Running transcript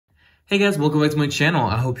Hey guys, welcome back to my channel.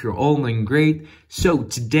 I hope you're all doing great. So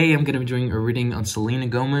today I'm going to be doing a reading on Selena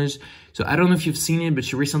Gomez. So I don't know if you've seen it, but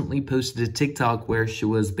she recently posted a TikTok where she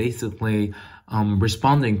was basically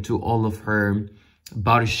responding to all of her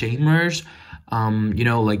Bodyshamers. You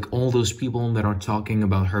know, like all those people that are talking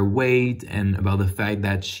about her weight and about the fact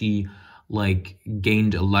that she like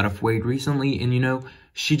gained a lot of weight recently. And you know,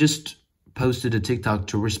 she just posted a TikTok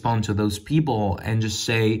to respond to those people and just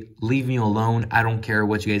say, leave me alone. I don't care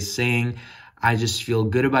what you guys are saying. I just feel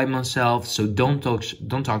good about myself. So don't talk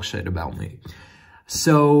shit about me.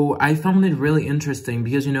 So I found it really interesting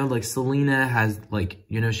because, you know, like Selena has like,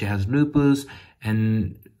 you know, she has lupus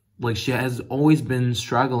and like she has always been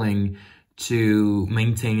struggling to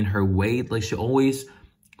maintain her weight. Like she always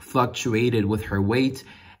fluctuated with her weight.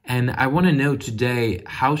 And I want to know today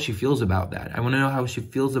how she feels about that. I want to know how she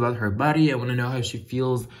feels about her body. I want to know how she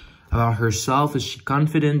feels about herself. Is she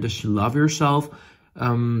confident? Does she love herself?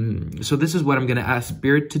 So this is what I'm going to ask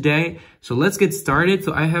Spirit today. So let's get started.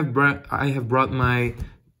 So I have brought my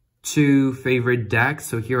two favorite decks.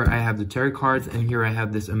 So here I have the tarot cards and here I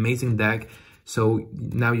have this amazing deck. So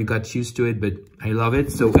now you got used to it, but I love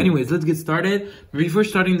it. So anyways, let's get started. Before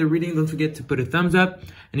starting the reading, don't forget to put a thumbs up.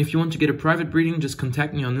 And if you want to get a private reading, just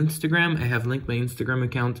contact me on Instagram. I have linked my Instagram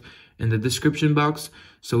account in the description box.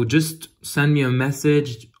 So just send me a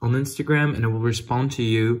message on Instagram and I will respond to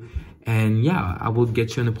you. And yeah, I will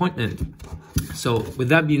get you an appointment. So with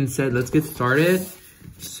that being said, let's get started.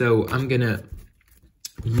 So I'm gonna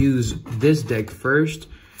use this deck first.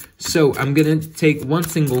 So I'm going to take one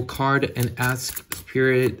single card and ask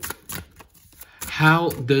Spirit, how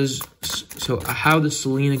does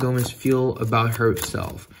Selena Gomez feel about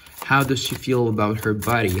herself? How does she feel about her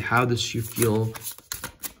body? How does she feel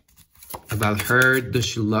about her? Does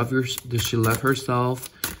she love herself?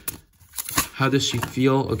 How does she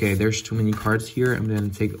feel? Okay, there's too many cards here. I'm going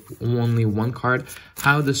to take only one card.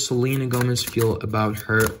 How does Selena Gomez feel about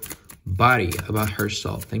her body, about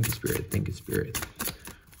herself? Thank you, Spirit. Thank you, Spirit.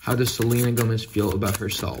 How does Selena Gomez feel about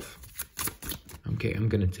herself? Okay, I'm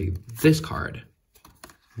going to take this card.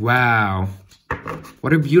 Wow.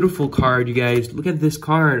 What a beautiful card, you guys. Look at this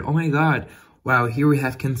card. Oh my God. Wow, here we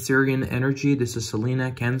have Cancerian energy. This is Selena,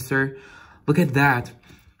 Cancer. Look at that.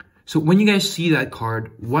 So when you guys see that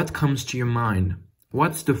card, what comes to your mind?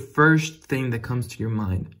 What's the first thing that comes to your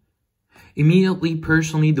mind? Immediately,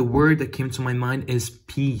 personally, the word that came to my mind is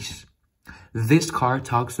peace. This card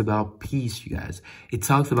talks about peace, you guys. It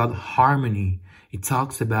talks about harmony. It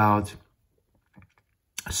talks about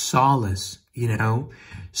solace, you know.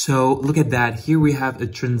 So look at that. Here we have a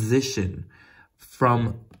transition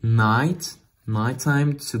from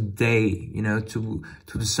nighttime to day, you know, to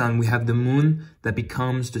the sun. We have the moon that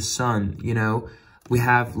becomes the sun, you know. We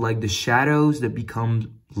have like the shadows that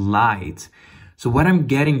become light. So what I'm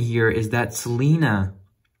getting here is that Selena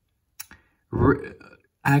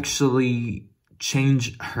actually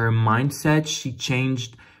changed her mindset. She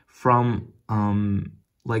changed from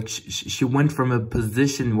like she went from a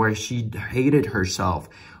position where she hated herself,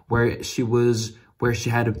 where she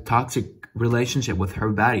had a toxic relationship with her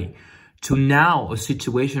body, to now a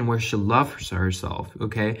situation where she loves herself,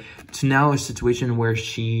 okay, to now a situation where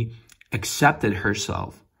she accepted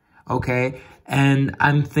herself, okay. And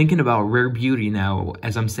I'm thinking about rare beauty now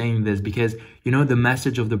as I'm saying this, because you know the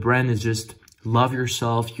message of the brand is just love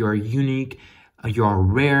yourself. You are unique, you are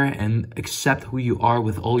rare, and accept who you are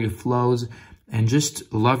with all your flaws, and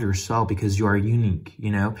just love yourself because you are unique,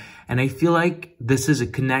 you know? And I feel like this is a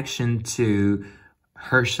connection to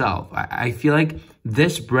herself. I feel like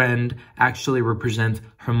this brand actually represents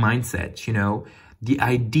her mindset, you know? The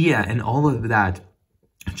idea and all of that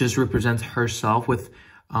just represents herself with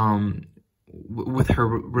her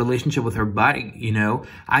relationship with her body, you know.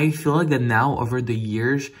 I feel like that now over the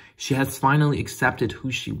years, she has finally accepted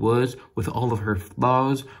who she was with all of her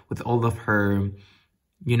flaws, with all of her,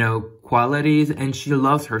 you know, qualities, and she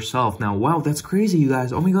loves herself now. Wow, that's crazy, you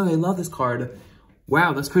guys. Oh my God, I love this card.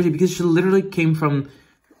 Wow, that's crazy because she literally came from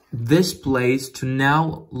this place to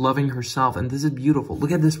now loving herself, and this is beautiful.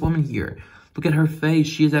 Look at this woman here. Look at her face.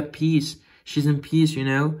 She's at peace. She's in peace, you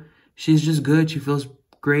know. She's just good. She feels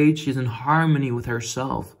great. She's in harmony with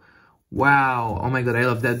herself. Wow. Oh my God, I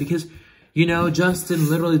love that because, you know, Justin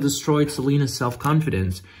literally destroyed Selena's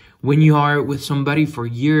self-confidence. When you are with somebody for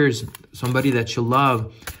years, somebody that you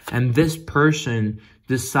love, and this person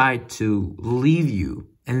decide to leave you,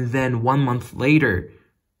 and then 1 month later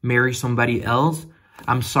marry somebody else,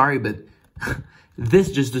 I'm sorry, but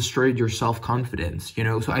this just destroyed your self-confidence, you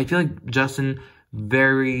know? So I feel like Justin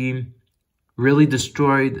really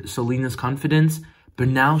destroyed Selena's confidence. But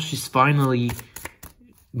now she's finally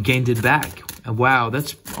gained it back. Wow,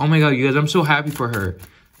 that's, oh my god, you guys, I'm so happy for her.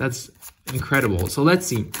 That's incredible. So let's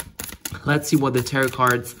see what the tarot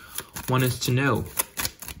cards want us to know.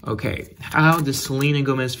 Okay, how does Selena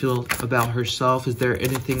Gomez feel about herself? Is there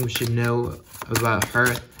anything we should know about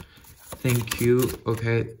her? Thank you.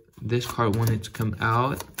 Okay, this card wanted to come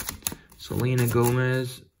out. Selena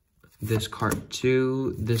Gomez, this card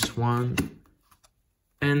too, this one,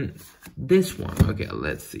 and this one. Okay,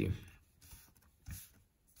 let's see.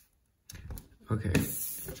 Okay.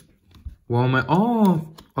 Well, oh,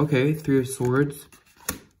 okay, 3 of Swords,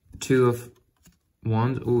 2 of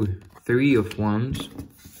Wands, ooh, 3 of Wands,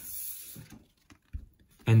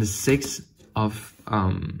 and the 6 of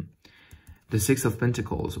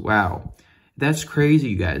Pentacles. Wow, that's crazy,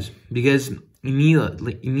 you guys, because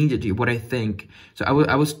immediately what I think, so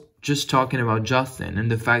I was just talking about Justin and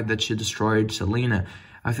the fact that she destroyed Selena.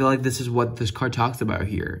 I feel like this is what this card talks about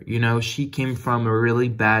here. You know, she came from a really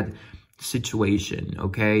bad situation,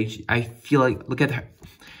 okay? I feel like, look at her.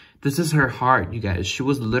 This is her heart, you guys. She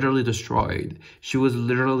was literally destroyed. She was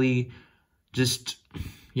literally just,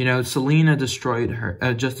 you know, Selena destroyed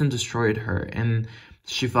her. Justin destroyed her, and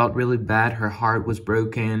she felt really bad. Her heart was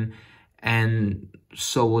broken, and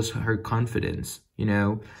so was her confidence, you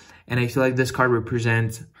know? And I feel like this card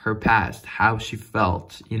represents her past, how she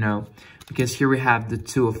felt, you know? Because here we have the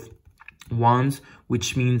 2 of Wands,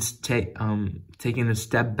 which means taking a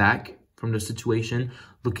step back from the situation,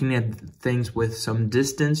 looking at things with some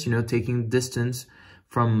distance, you know, taking distance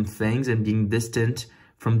from things and being distant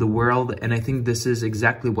from the world. And I think this is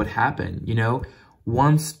exactly what happened, you know?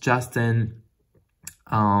 Once Justin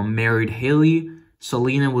married Haley,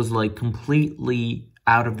 Selena was like completely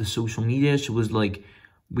out of the social media. She was like,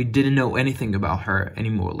 we didn't know anything about her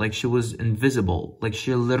anymore. Like, she was invisible. Like,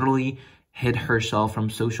 she literally hid herself from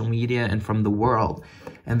social media and from the world.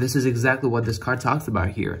 And this is exactly what this card talks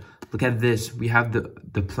about here. Look at this. We have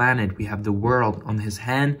the planet, we have the world on his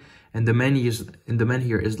hand, and the man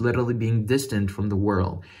here is literally being distant from the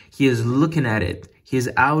world. He is looking at it. He is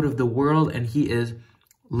out of the world, and he is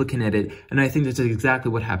looking at it. And I think this is exactly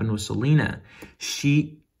what happened with Selena.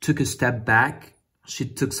 She took a step back. She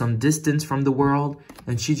took some distance from the world,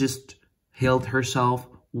 and she just healed herself,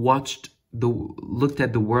 looked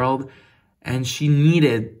at the world, and she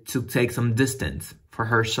needed to take some distance for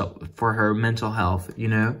herself, for her mental health, you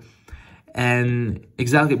know? And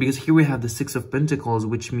exactly, because here we have the 6 of Pentacles,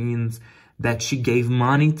 which means that she gave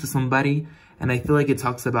money to somebody. And I feel like it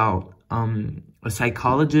talks about a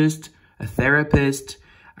psychologist, a therapist.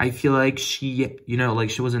 I feel like she, you know,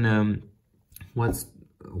 like she was in a, what's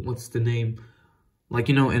the name? Like,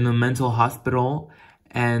 you know, in a mental hospital,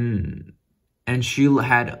 and she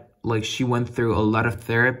had, like, she went through a lot of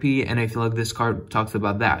therapy, and I feel like this card talks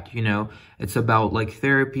about that, you know? It's about, like,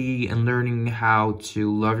 therapy and learning how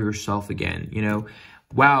to love yourself again, you know?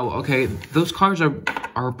 Wow, okay, those cards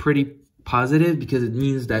are pretty positive, because it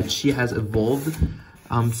means that she has evolved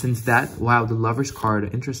since that. Wow, the Lover's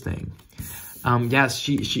card, interesting. Yes,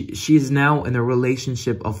 she is now in a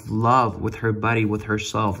relationship of love with her body, with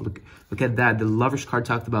herself. Look at that. The Lover's card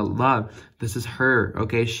talked about love. This is her,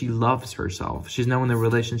 okay? She loves herself. She's now in a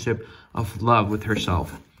relationship of love with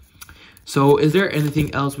herself. So is there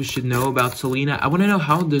anything else we should know about Selena? I want to know,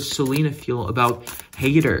 how does Selena feel about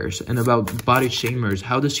haters and about body shamers?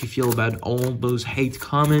 How does she feel about all those hate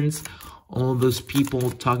comments, all those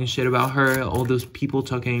people talking shit about her, all those people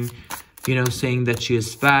talking, you know, saying that she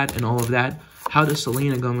is fat and all of that? How does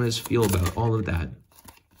Selena Gomez feel about all of that?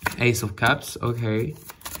 Ace of Cups, okay.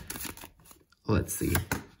 Let's see.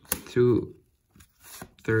 2,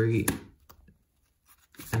 3,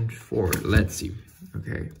 and 4. Let's see.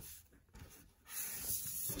 Okay.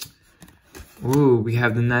 Ooh, we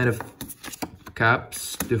have the Knight of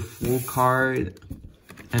Cups, the Fool card,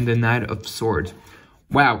 and the Knight of Swords.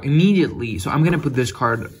 Wow, immediately. So I'm going to put this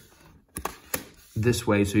card this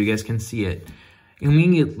way so you guys can see it.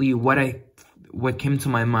 Immediately, what came to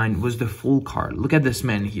my mind was the Fool card. Look at this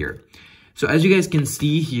man here. So as you guys can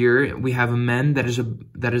see here, we have a man that is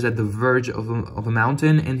at the verge of a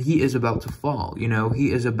mountain, and he is about to fall. You know,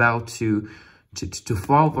 he is about to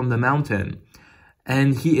fall from the mountain,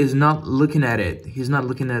 and he is not looking at it. He's not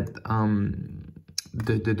looking at the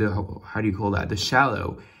how do you call that? The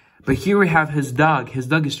shallow. But here we have his dog. His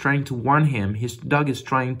dog is trying to warn him. His dog is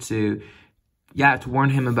trying to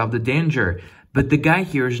warn him about the danger. But the guy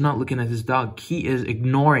here is not looking at his dog. He is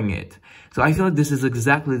ignoring it. So I feel like this is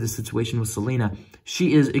exactly the situation with Selena.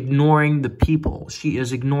 She is ignoring the people. She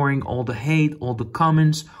is ignoring all the hate, all the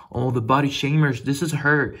comments, all the body shamers. This is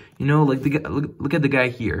her. You know, like, look at the guy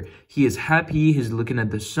here. He is happy. He's looking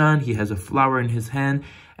at the sun. He has a flower in his hand.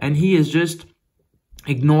 And he is just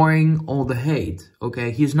ignoring all the hate,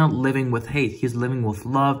 okay? He's not living with hate. He's living with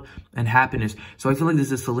love and happiness. So I feel like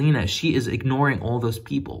this is Selena. She is ignoring all those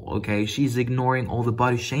people, okay? She's ignoring all the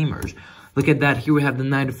body shamers. Look at that. Here we have the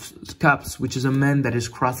Knight of Cups, which is a man that is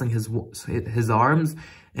crossing his arms,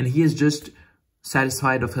 and he is just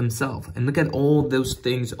satisfied of himself. And look at all those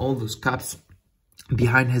things, all those cups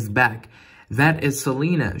behind his back. That is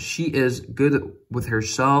Selena. She is good with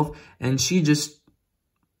herself, and she does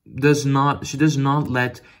not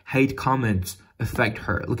let hate comments affect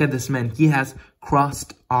her. Look at this man. He has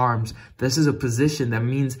crossed arms. This is a position that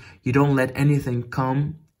means you don't let anything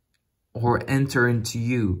come or enter into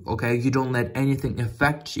you, okay? You don't let anything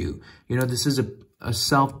affect you. You know, this is a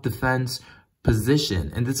self-defense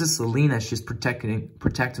position, and this is Selena. She's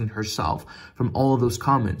protecting herself from all of those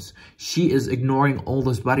comments. She is ignoring all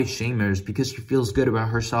those body shamers because she feels good about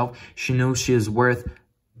herself. She knows she is worth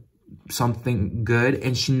something good,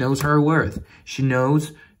 and she knows her worth. She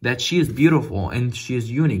knows that she is beautiful and she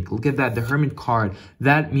is unique. Look at that, the Hermit card.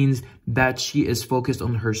 That means that she is focused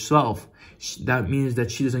on herself. That means that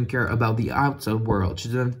she doesn't care about the outside world. She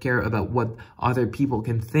doesn't care about what other people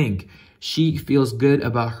can think. She feels good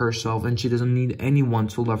about herself, and she doesn't need anyone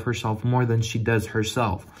to love herself more than she does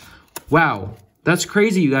herself. Wow, that's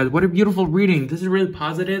crazy, you guys. What a beautiful reading. This is really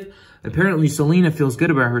positive. Apparently, Selena feels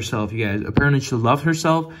good about herself, you guys. Apparently, she loves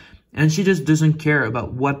herself, and she just doesn't care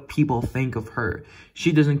about what people think of her.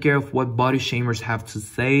 She doesn't care of what body shamers have to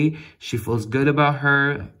say. She feels good about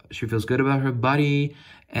her. She feels good about her body,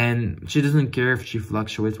 and she doesn't care if she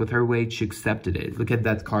fluctuates with her weight. She accepted it. Look at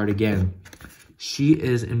that card again. She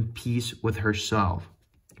is in peace with herself.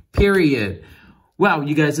 Period. Wow,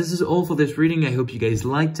 you guys, this is all for this reading. I hope you guys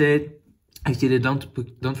liked it. If you did,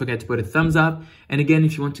 don't forget to put a thumbs up. And again,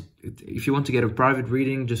 if you want to get a private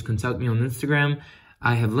reading, just consult me on Instagram.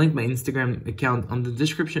 I have linked my Instagram account on the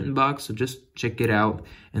description box, so just check it out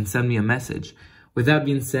and send me a message. With that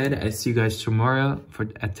being said, I see you guys tomorrow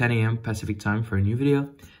at 10 a.m. Pacific time for a new video.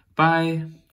 Bye.